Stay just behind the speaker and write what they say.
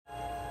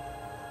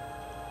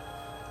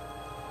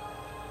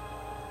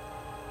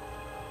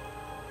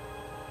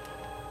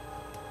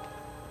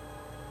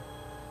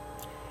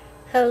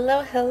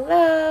Hello,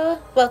 hello.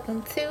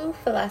 Welcome to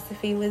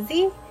Philosophy with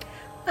Z.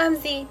 I'm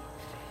Z.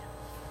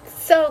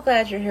 So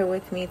glad you're here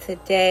with me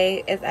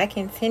today as I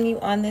continue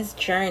on this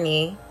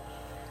journey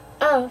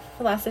of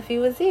Philosophy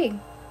with Z.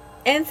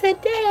 And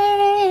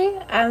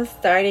today I'm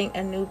starting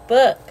a new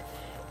book.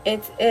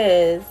 It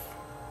is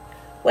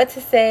What to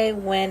Say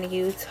When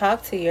You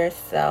Talk to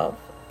Yourself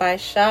by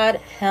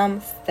Shad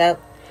Helmstetter.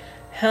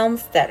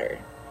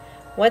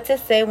 What to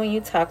Say When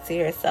You Talk to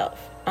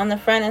Yourself. On the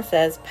front it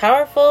says,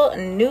 powerful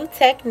new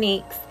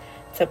techniques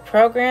to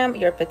program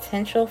your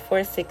potential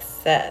for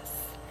success.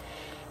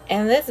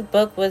 And this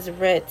book was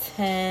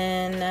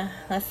written,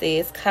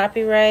 its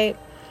copyright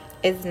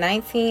is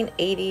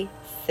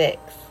 1986.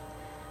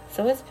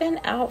 So it's been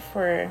out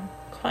for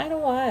quite a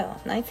while.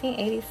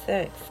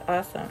 1986.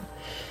 Awesome.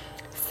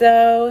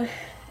 So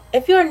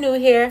if you're new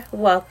here,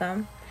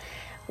 welcome.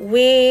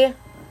 We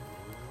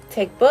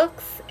take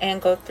books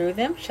and go through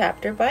them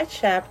chapter by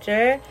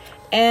chapter.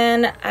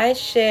 And I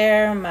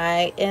share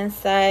my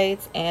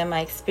insights and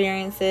my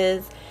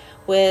experiences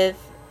with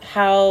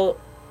how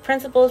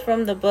principles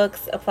from the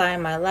books apply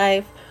in my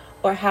life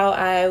or how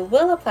I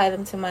will apply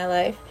them to my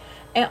life.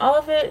 And all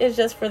of it is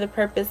just for the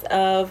purpose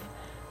of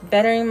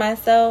bettering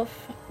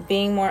myself,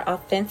 being more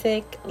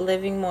authentic,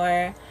 living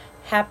more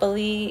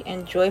happily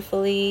and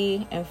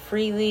joyfully and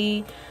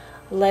freely,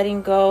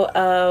 letting go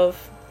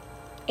of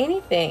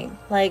anything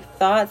like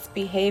thoughts,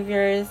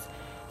 behaviors,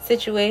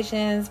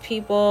 situations,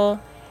 people,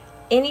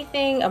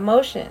 anything,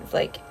 emotions,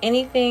 like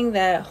anything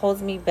that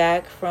holds me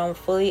back from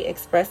fully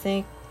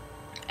expressing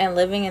and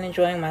living and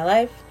enjoying my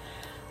life.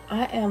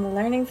 I am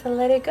learning to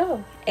let it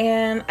go.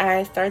 And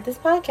I started this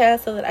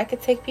podcast so that I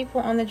could take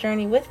people on the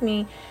journey with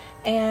me.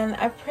 And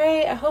I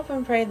hope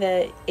and pray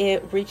that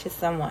it reaches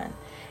someone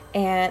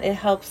and it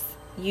helps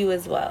you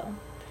as well.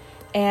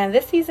 And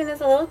this season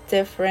is a little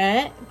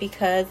different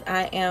because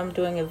I am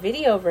doing a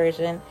video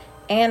version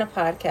and a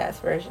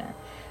podcast version.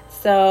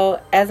 So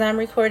as I'm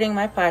recording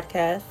my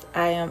podcast,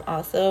 I am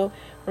also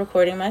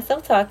recording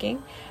myself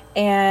talking,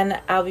 and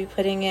I'll be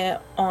putting it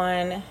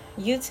on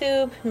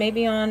YouTube,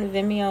 maybe on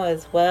Vimeo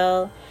as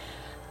well.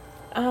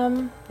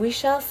 We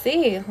shall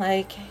see.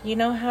 You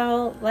know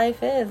how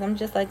life is. I'm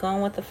just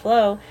going with the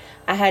flow.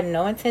 I had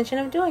no intention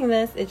of doing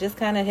this. It just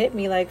kind of hit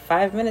me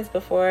 5 minutes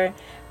before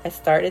I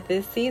started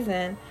this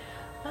season.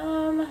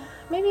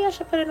 Maybe I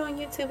should put it on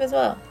YouTube as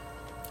well.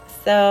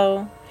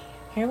 So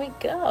here we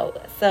go.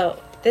 So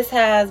this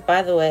has,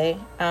 by the way,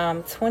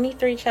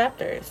 23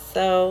 chapters.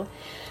 So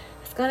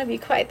it's going to be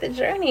quite the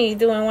journey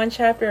doing one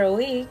chapter a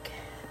week.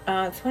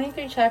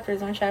 23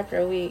 chapters, one chapter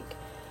a week.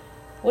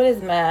 What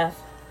is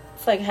math?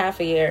 It's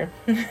half a year.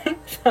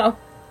 So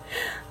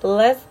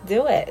let's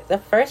do it. The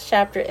first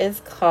chapter is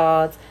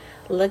called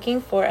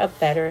Looking for a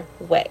Better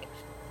Way.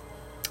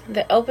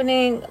 The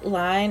opening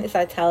line is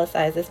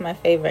italicized. It's my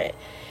favorite.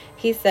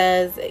 He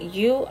says,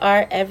 "You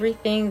are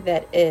everything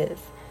that is.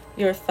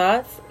 Your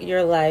thoughts,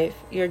 your life,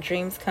 your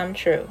dreams come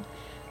true.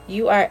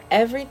 You are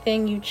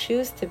everything you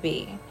choose to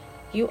be.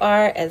 You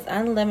are as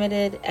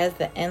unlimited as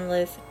the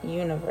endless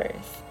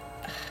universe."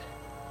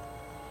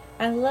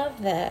 I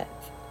love that.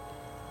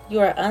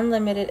 You are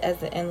unlimited as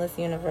the endless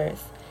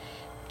universe.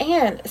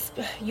 And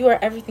you are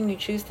everything you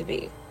choose to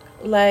be.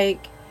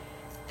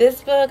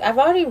 This book, I've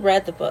already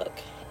read the book.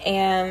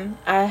 And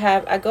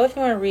I go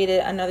through and read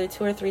it another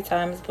 2 or 3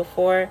 times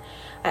before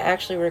I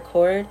actually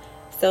record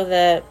so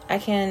that I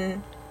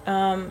can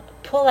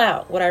pull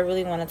out what I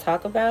really want to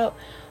talk about,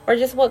 or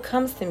just what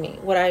comes to me,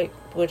 what I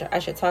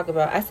should talk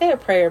about. I say a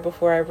prayer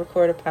before I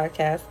record a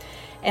podcast,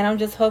 and I'm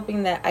just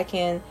hoping that I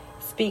can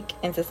speak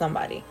into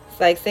somebody.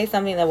 It's say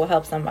something that will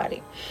help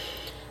somebody.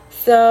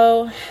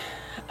 So,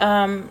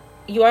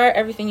 you are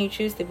everything you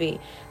choose to be.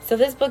 So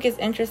this book is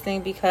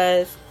interesting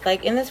because,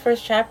 in this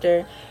first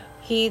chapter,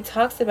 he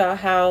talks about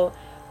how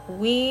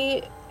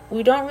we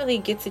don't really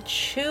get to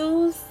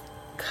choose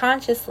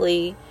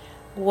consciously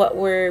what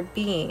we're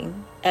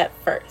being at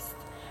first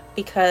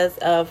because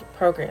of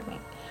programming.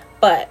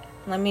 But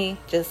let me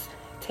just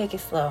take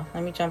it slow.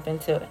 Let me jump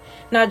into it.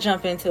 Not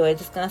jump into it,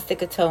 just gonna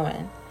stick a toe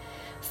in.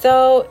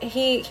 So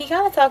he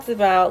kind of talks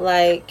about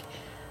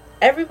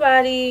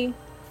everybody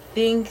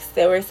thinks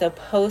that we're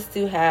supposed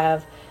to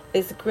have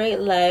this great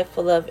life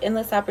full of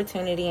endless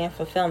opportunity and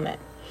fulfillment.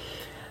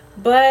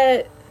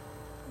 But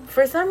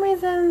for some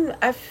reason,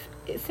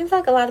 it seems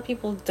like a lot of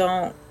people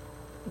don't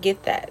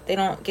get that. They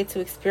don't get to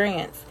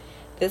experience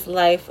this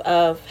life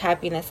of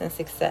happiness and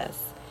success.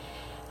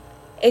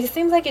 It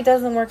seems like it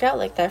doesn't work out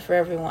like that for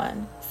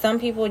everyone. Some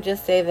people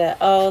just say that,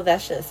 oh,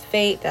 that's just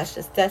fate, that's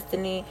just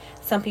destiny.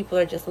 Some people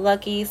are just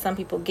lucky. Some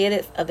people get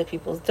it, other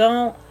people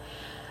don't.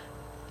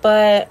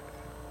 But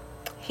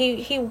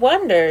he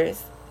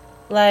wonders,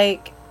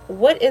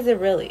 what is it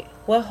really?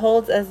 What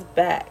holds us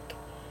back?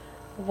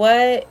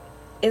 What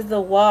is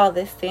the wall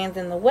that stands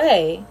in the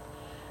way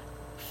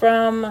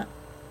from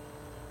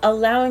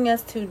allowing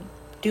us to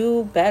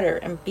do better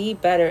and be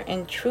better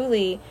and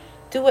truly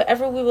do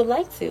whatever we would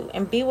like to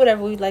and be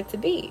whatever we'd like to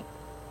be?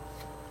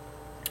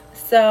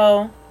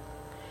 So,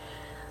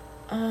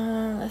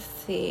 let's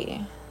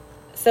see.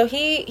 So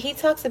he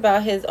talks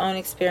about his own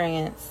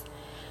experience.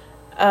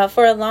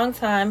 For a long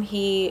time,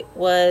 he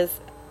was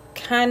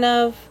kind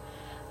of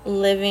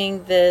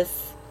living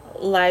this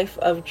life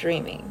of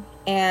dreaming.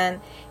 And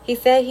he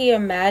said he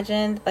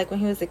imagined, like when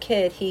he was a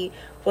kid, he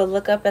would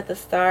look up at the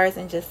stars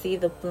and just see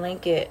the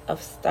blanket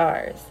of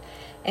stars.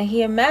 And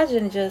he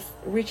imagined just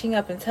reaching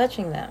up and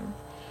touching them.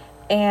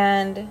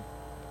 And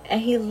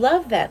he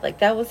loved that. Like,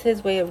 that was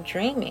his way of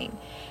dreaming.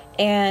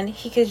 And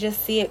he could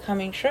just see it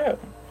coming true.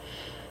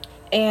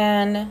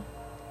 And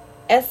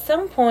at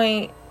some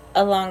point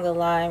along the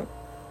line,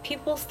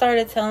 people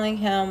started telling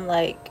him,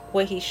 like,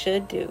 what he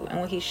should do and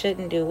what he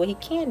shouldn't do, what he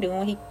can do and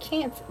what he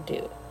can't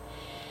do.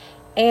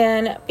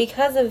 And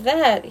because of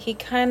that, he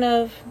kind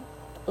of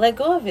let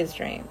go of his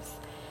dreams.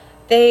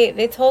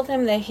 They told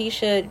him that he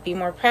should be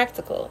more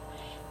practical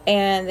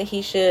and that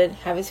he should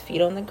have his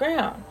feet on the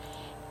ground.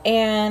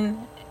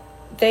 And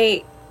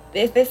they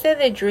said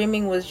that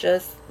dreaming was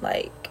just,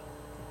 like,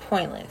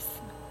 pointless,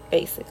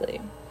 basically.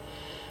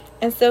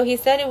 And so he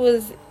said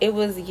it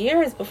was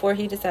years before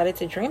he decided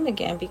to dream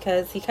again,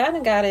 because he kind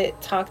of got it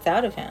talked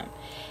out of him.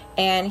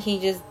 And he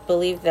just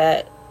believed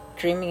that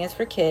dreaming is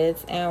for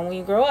kids, and when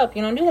you grow up,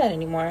 you don't do that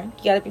anymore.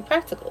 You got to be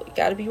practical. You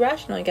got to be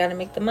rational. You got to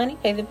make the money,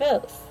 pay the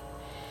bills.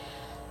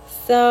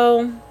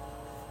 So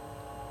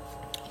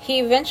he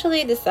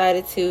eventually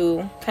decided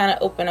to kind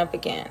of open up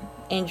again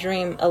and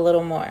dream a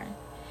little more.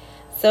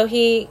 So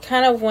he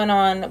kind of went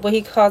on what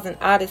he calls an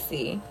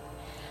odyssey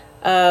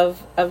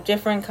of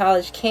different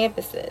college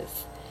campuses.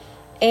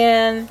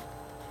 And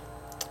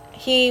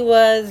he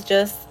was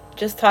just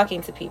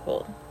talking to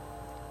people.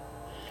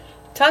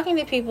 Talking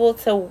to people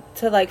to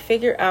like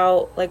figure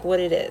out like what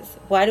it is.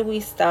 Why do we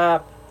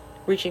stop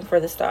reaching for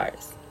the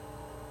stars?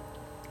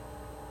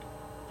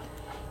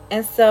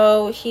 And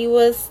so he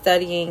was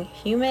studying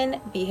human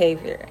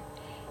behavior.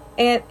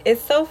 And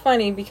it's so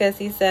funny because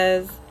he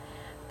says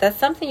that's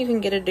something you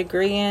can get a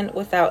degree in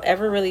without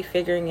ever really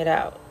figuring it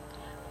out.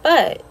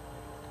 But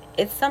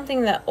it's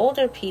something that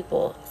older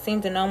people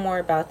seem to know more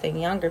about than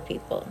younger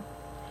people.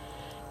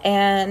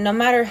 And no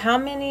matter how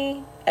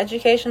many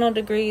educational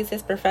degrees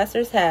his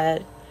professors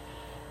had,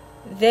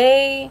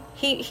 he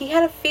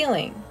had a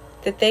feeling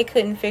that they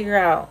couldn't figure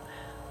out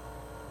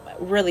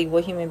really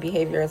what human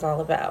behavior is all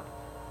about.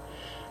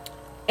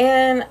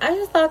 And I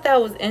just thought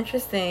that was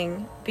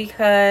interesting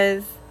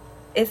because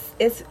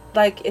it's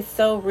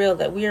so real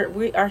that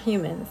we are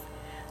humans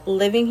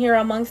living here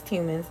amongst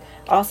humans,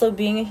 also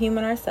being a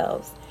human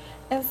ourselves.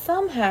 And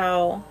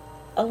somehow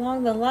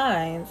along the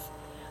lines,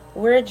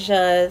 we're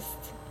just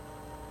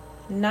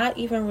not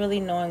even really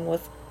knowing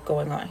what's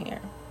going on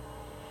here.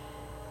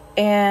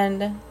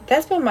 And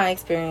that's been my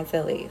experience,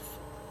 at least.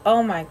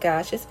 Oh my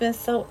gosh, it's been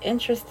so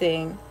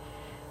interesting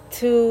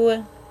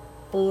to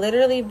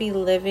literally be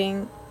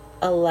living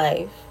a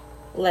life,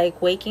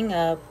 like waking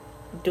up,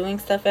 doing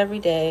stuff every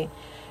day,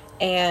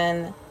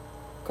 and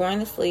going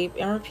to sleep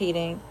and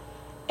repeating,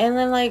 and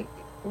then like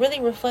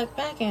really reflect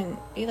back and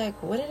be like,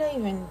 what did I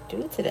even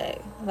do today?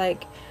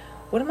 Like,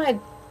 what am I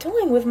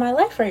doing with my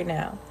life right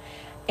now?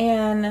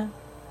 And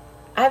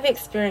I've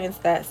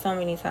experienced that so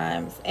many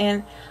times.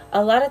 And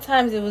a lot of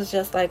times it was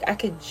just like, I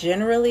could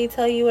generally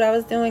tell you what I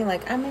was doing.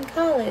 Like, I'm in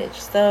college,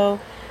 so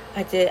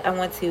I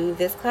went to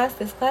this class,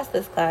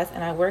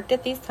 and I worked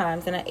at these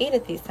times, and I ate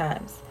at these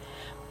times.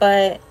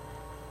 But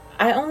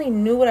I only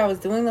knew what I was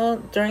doing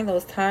during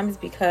those times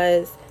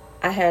because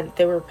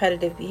they were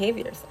repetitive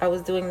behaviors. I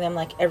was doing them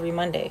like every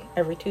Monday,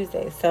 every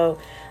Tuesday. So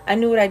I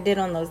knew what I did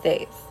on those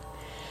days.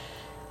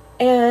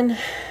 And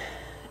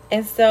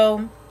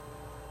so,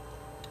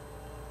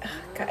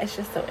 God, it's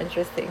just so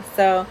interesting.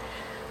 So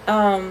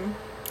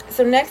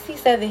next he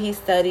said that he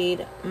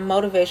studied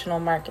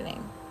motivational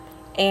marketing.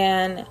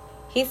 And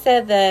he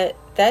said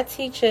that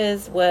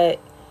teaches what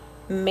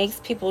makes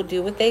people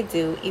do what they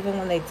do, even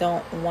when they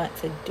don't want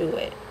to do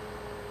it.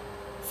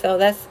 So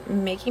that's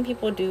making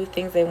people do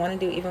things they want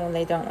to do, even when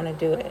they don't want to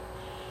do it.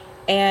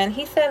 And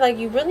he said, like,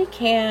 you really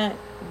can't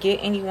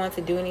get anyone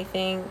to do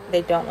anything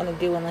they don't want to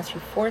do unless you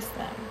force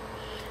them.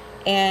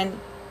 And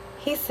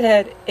he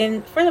said,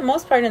 for the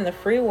most part in the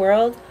free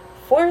world,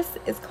 force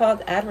is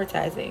called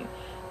advertising.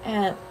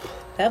 And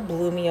that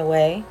blew me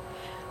away,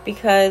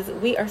 because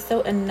we are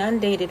so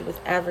inundated with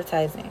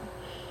advertising.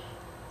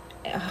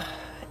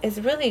 It's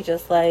really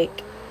just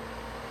like,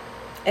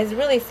 it's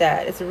really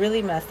sad. It's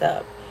really messed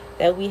up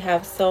that we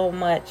have so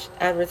much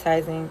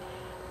advertising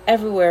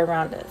everywhere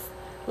around us.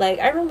 Like,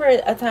 I remember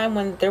a time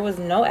when there was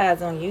no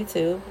ads on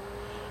YouTube,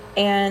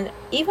 and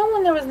even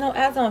when there was no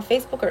ads on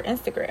Facebook or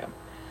Instagram,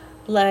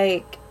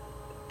 like,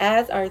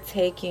 ads are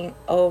taking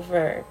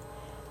over.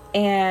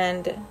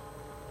 And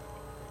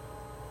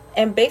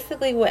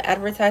basically what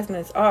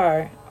advertisements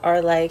are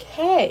like,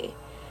 hey,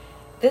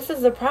 this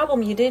is a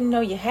problem you didn't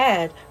know you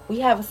had. We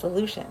have a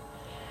solution.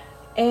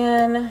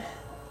 And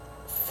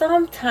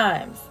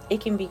sometimes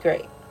it can be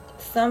great.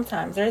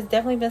 Sometimes. There's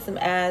definitely been some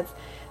ads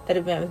that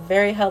have been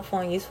very helpful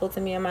and useful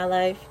to me in my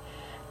life,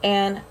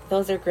 and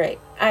those are great.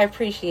 I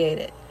appreciate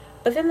it.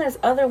 But then there's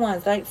other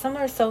ones, like some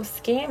are so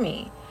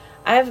scammy.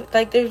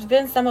 there's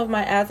been some of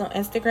my ads on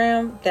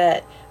Instagram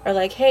that are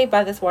like, hey,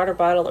 buy this water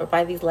bottle or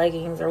buy these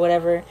leggings or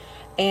whatever.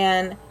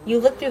 And you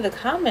look through the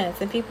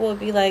comments and people will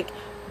be like,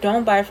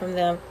 don't buy from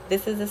them.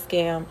 This is a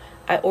scam.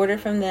 I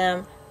ordered from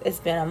them. It's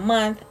been a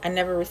month. I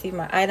never received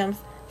my items.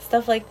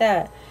 Stuff like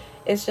that.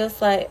 It's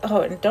just like,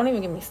 oh, and don't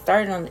even get me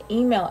started on the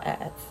email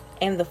ads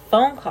and the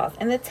phone calls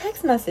and the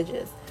text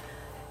messages.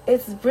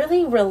 It's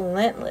really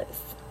relentless.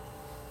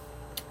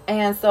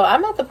 And so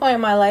I'm at the point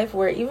in my life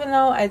where even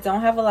though I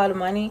don't have a lot of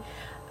money,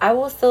 I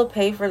will still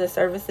pay for the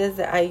services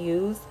that I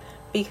use,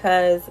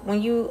 because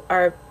when you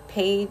are a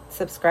paid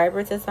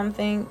subscriber to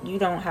something, you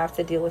don't have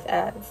to deal with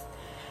ads.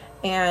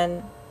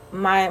 And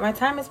my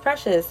time is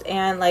precious,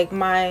 and like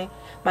my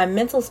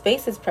mental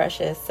space is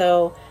precious.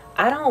 So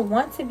I don't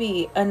want to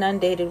be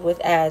inundated with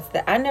ads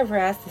that I never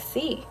asked to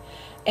see.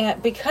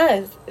 And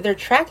because they're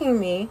tracking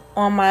me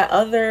on my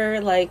other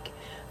like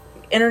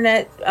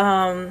internet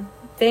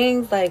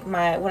things, like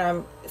when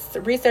I'm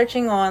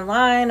researching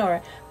online,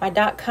 or my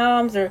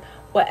 .coms or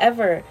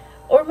whatever,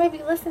 or maybe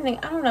listening.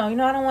 I don't know.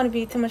 I don't want to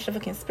be too much of a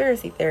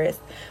conspiracy theorist,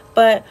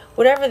 but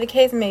whatever the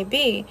case may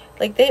be,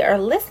 like they are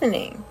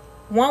listening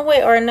one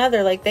way or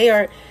another. Like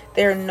they're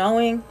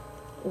knowing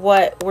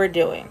what we're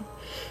doing.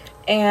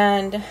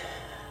 And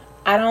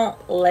I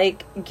don't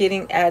like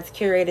getting ads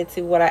curated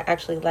to what I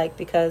actually like,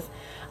 because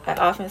I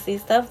often see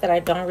stuff that I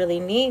don't really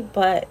need,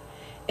 but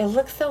it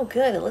looks so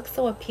good. It looks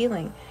so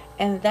appealing.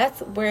 And that's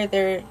where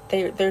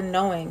they're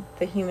knowing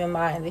the human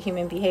mind, the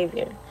human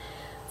behavior.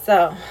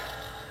 So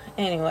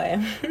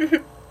anyway,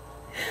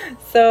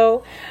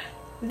 so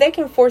they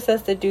can force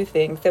us to do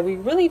things that we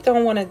really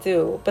don't want to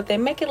do, but they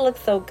make it look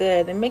so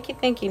good. They make you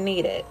think you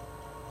need it.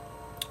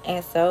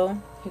 And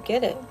so you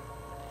get it.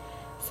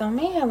 So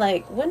man,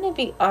 like, wouldn't it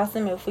be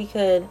awesome if we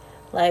could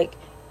like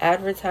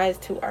advertise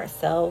to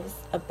ourselves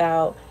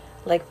about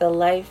like the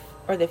life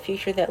or the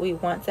future that we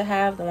want to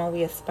have, the one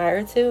we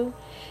aspire to,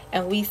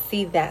 and we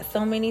see that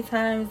so many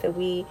times that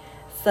we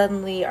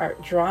suddenly are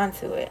drawn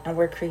to it, and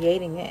we're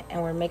creating it,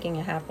 and we're making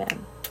it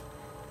happen.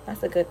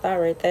 That's a good thought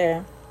right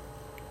there.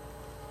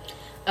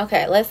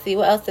 Okay, let's see.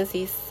 What else does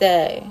he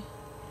say?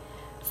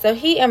 So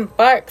he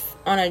embarks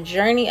on a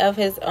journey of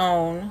his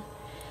own,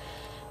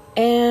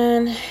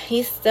 and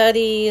he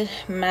studied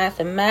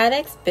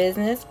mathematics,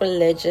 business,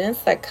 religion,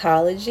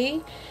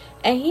 psychology,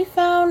 and he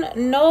found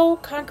no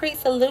concrete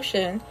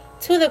solution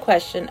to the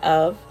question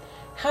of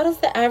how does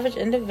the average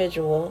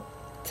individual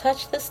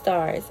touch the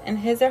stars in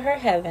his or her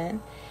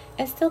heaven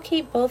and still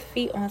keep both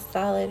feet on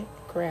solid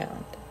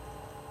ground.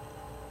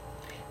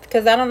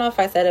 Because I don't know if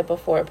I said it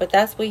before, but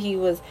that's what he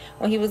was,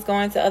 when he was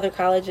going to other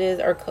colleges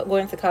or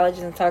going to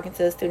colleges and talking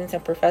to students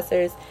and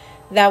professors,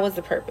 that was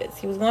the purpose.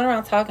 He was going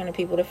around talking to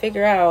people to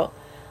figure out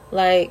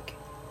like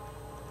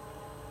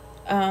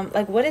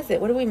what is it?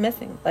 What are we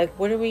missing? Like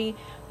what are we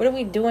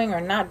doing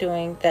or not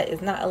doing that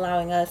is not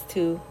allowing us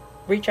to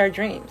reach our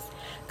dreams?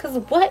 Because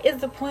what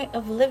is the point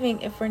of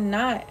living if we're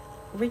not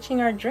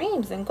reaching our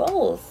dreams and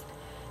goals?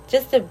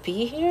 Just to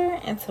be here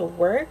and to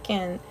work,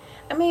 and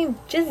I mean,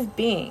 just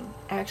being.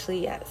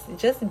 Actually, yes,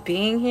 just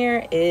being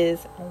here is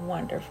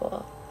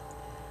wonderful.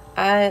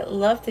 I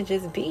love to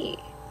just be.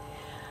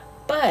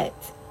 But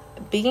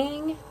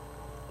being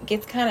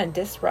gets kind of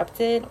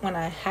disrupted when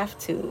I have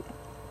to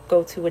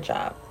go to a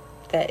job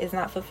that is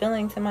not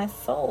fulfilling to my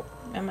soul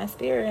and my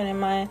spirit and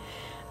my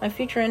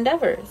future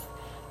endeavors.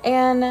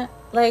 And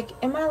like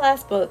in my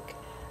last book,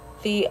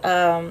 the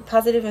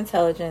Positive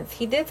Intelligence,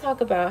 he did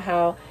talk about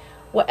how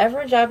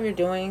whatever job you're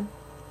doing,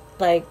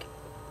 like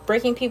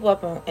breaking people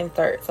up in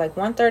thirds. Like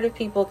 1/3 of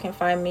people can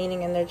find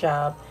meaning in their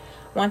job,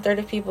 1/3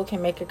 of people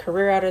can make a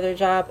career out of their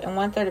job, and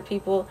 1/3 of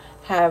people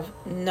have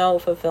no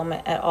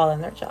fulfillment at all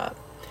in their job.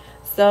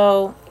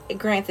 So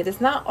granted,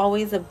 it's not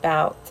always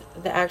about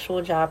the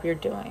actual job you're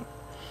doing,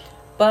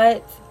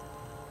 but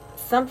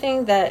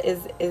something that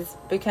is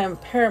become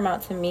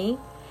paramount to me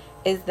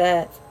is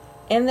that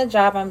in the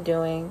job I'm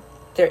doing,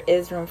 there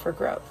is room for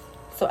growth.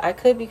 So I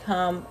could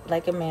become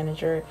like a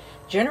manager,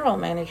 general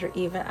manager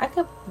even. I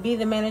could be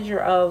the manager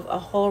of a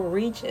whole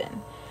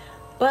region.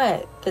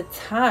 But the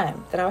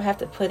time that I would have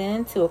to put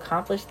in to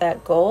accomplish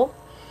that goal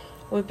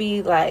would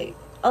be like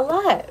a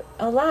lot.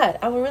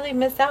 I would really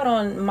miss out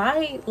on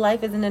my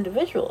life as an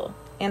individual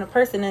and a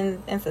person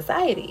in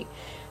society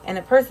and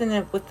a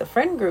person with the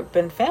friend group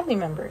and family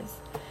members.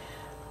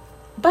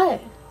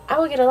 But I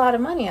would get a lot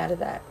of money out of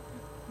that.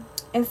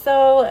 And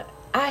so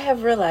I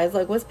have realized,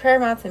 like, what's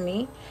paramount to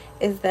me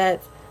is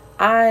that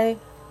I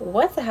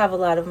want to have a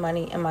lot of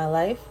money in my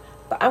life,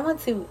 but I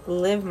want to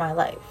live my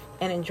life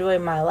and enjoy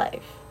my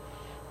life.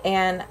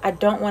 And I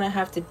don't want to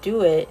have to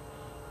do it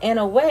in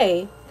a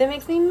way that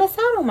makes me miss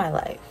out on my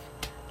life.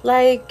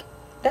 Like,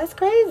 that's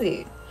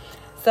crazy.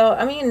 So,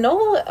 I mean,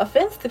 no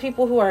offense to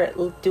people who are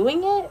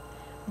doing it,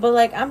 but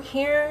like, I'm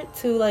here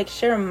to like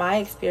share my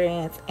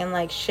experience and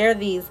like share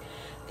these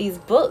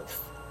books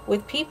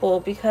with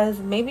people, because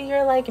maybe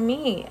you're like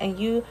me and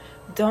you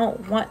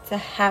don't want to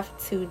have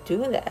to do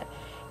that.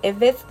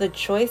 If it's the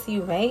choice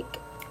you make,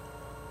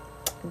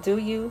 do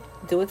you,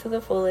 do it to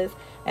the fullest.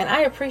 And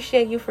I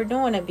appreciate you for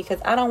doing it, because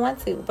I don't want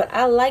to, but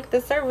I like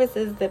the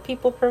services that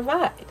people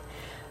provide.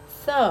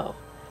 So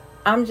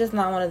I'm just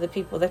not one of the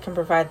people that can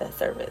provide that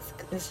service.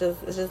 It's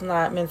just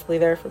not mentally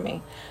there for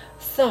me.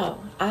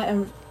 So I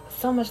am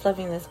so much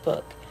loving this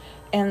book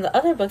and the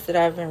other books that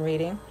I've been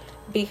reading,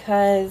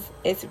 because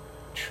it's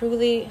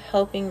truly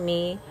helping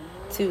me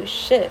to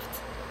shift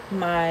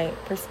my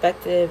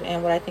perspective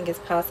and what I think is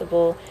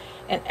possible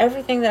and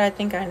everything that I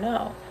think I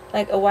know.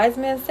 Like a wise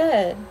man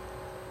said,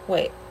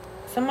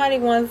 somebody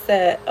once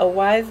said, a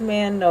wise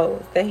man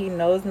knows that he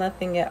knows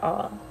nothing at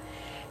all.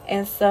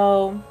 And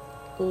so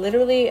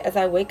literally, as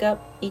I wake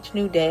up each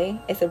new day,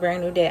 it's a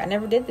brand new day. I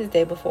never did this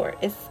day before.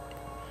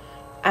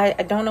 I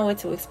don't know what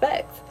to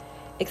expect,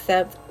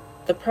 except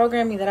the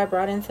programming that I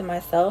brought into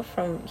myself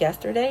from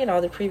yesterday and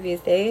all the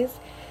previous days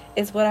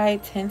is what I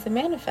tend to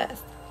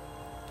manifest.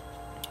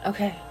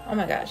 Okay, oh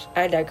my gosh,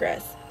 I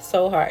digress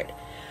so hard.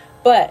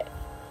 But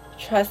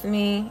trust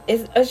me,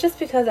 it's just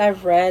because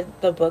I've read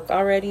the book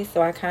already,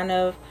 so I kind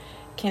of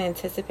can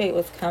anticipate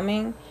what's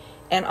coming.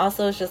 And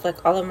also it's just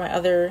like all of my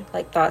other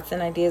like thoughts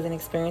and ideas and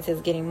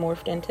experiences getting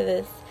morphed into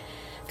this,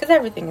 because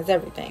everything is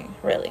everything,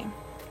 really.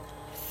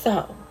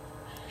 So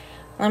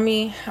I'm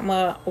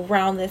gonna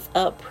round this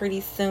up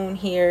pretty soon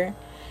here.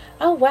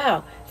 Oh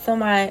wow, so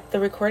the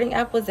recording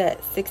app was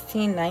at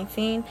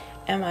 16:19,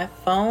 and my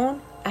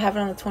phone, I have it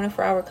on a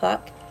 24-hour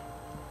clock,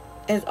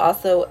 is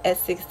also at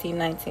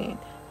 16:19.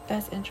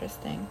 That's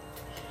interesting.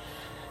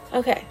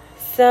 Okay,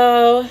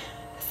 so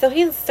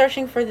he's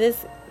searching for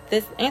this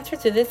answer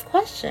to this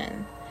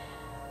question.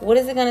 What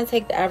is it going to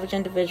take the average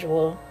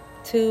individual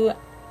to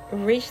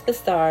reach the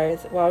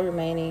stars while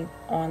remaining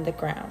on the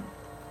ground?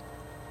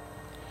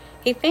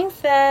 He thinks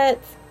that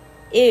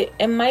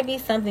it might be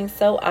something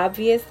so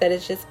obvious that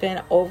it's just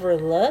been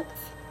overlooked,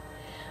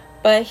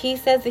 but he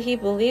says that he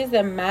believes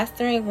that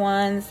mastering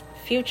one's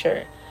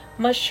future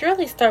must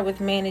surely start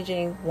with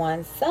managing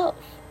oneself,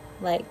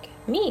 like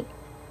me.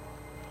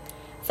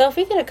 So if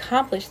we could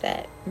accomplish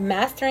that,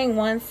 mastering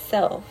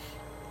oneself,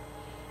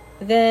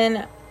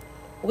 then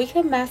we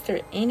can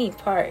master any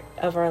part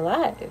of our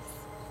lives.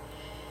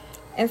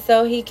 And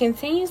so he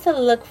continues to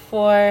look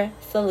for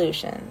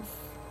solutions.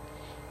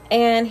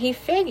 And he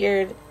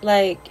figured,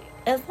 like,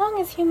 as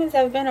long as humans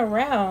have been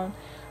around,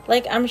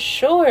 like, I'm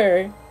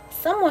sure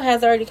someone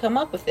has already come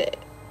up with it.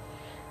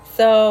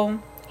 So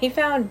he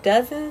found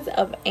dozens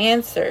of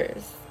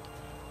answers,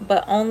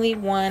 but only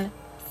one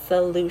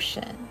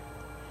solution.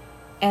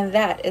 And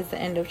that is the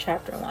end of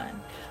chapter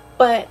 1.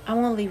 But I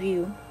won't leave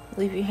you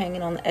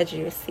hanging on the edge of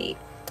your seat.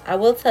 I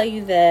will tell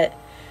you that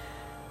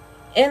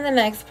in the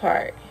next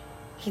part,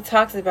 he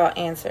talks about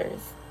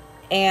answers.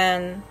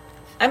 And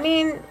I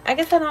mean, I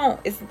guess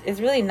it's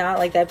really not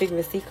like that big of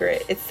a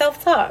secret. It's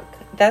self-talk.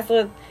 That's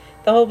what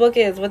the whole book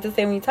is, what to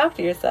say when you talk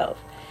to yourself.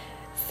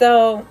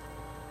 So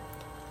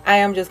I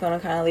am just going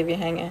to kind of leave you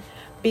hanging,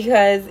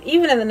 because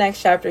even in the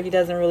next chapter, he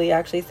doesn't really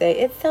actually say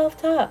it's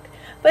self-talk.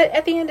 But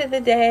at the end of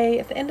the day,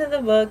 at the end of the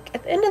book,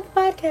 at the end of the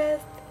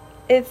podcast,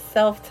 it's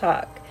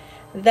self-talk.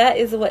 That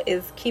is what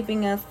is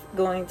keeping us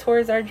going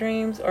towards our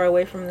dreams or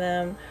away from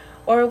them,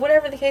 or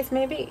whatever the case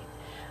may be.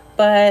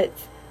 But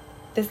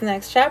this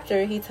next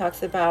chapter, he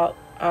talks about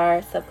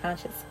our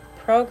subconscious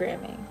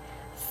programming.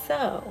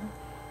 So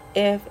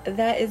if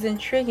that is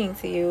intriguing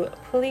to you,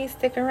 please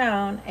stick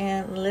around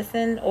and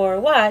listen or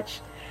watch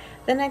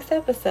the next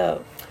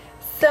episode.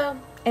 So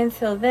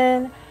until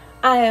then,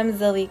 I am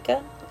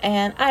Zalika,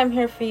 and I am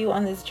here for you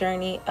on this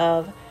journey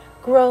of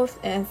growth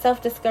and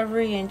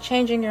self-discovery and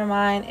changing your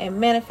mind and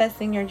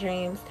manifesting your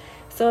dreams.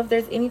 So if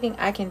there's anything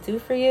I can do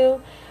for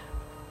you,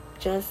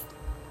 just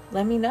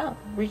let me know.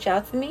 Reach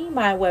out to me.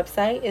 My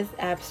website is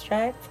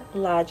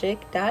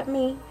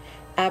abstractlogic.me.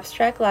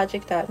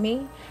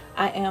 abstractlogic.me.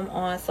 I am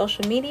on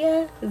social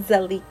media,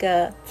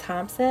 Zalika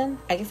Thompson.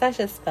 I guess I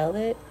should spell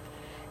it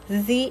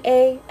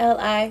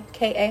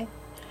Zalika.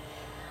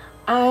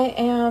 I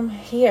am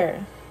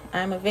here.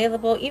 I'm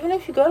available. Even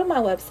if you go to my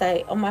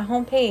website, on my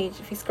homepage,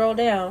 if you scroll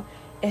down,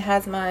 it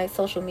has my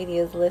social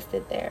medias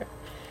listed there.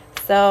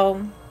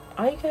 So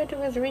all you gotta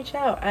do is reach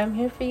out. I'm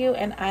here for you,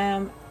 and I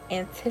am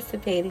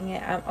anticipating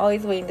it. I'm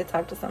always waiting to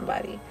talk to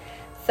somebody.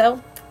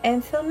 So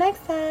until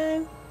next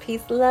time,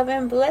 peace, love,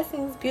 and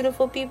blessings,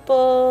 beautiful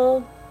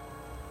people.